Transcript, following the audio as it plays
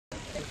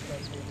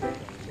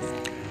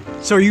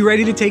So are you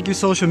ready to take your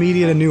social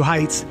media to new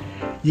heights?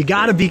 You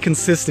gotta be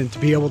consistent to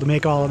be able to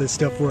make all of this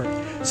stuff work.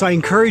 So I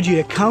encourage you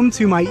to come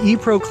to my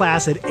ePRO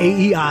class at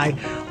AEI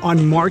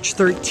on March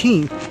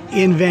 13th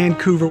in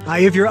Vancouver.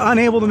 If you're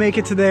unable to make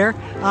it to there,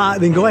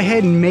 then go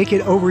ahead and make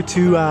it over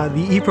to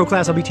the ePRO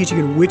class I'll be teaching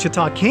in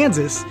Wichita,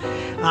 Kansas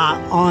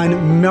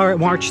on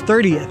March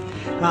 30th.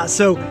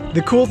 So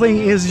the cool thing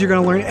is you're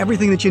going to learn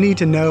everything that you need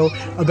to know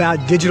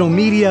about digital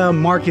media,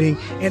 marketing,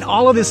 and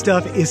all of this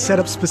stuff is set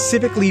up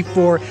specifically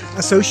for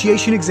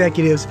association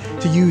executives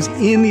to use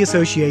in the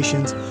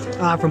associations,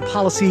 from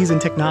policies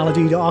and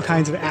technology to all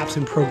kinds of apps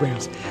and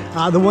programs.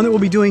 The one that we'll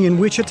be doing in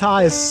Wichita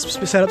is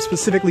set up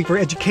specifically for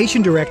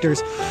education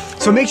directors,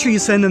 so make sure you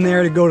send them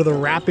there to go to the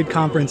RAPID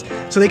conference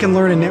so they can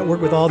learn and network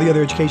with all the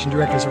other education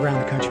directors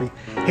around the country.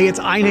 Hey, it's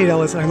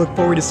NateEllis, and I look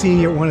forward to seeing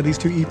you at one of these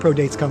 2 ePRO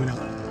dates coming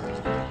up.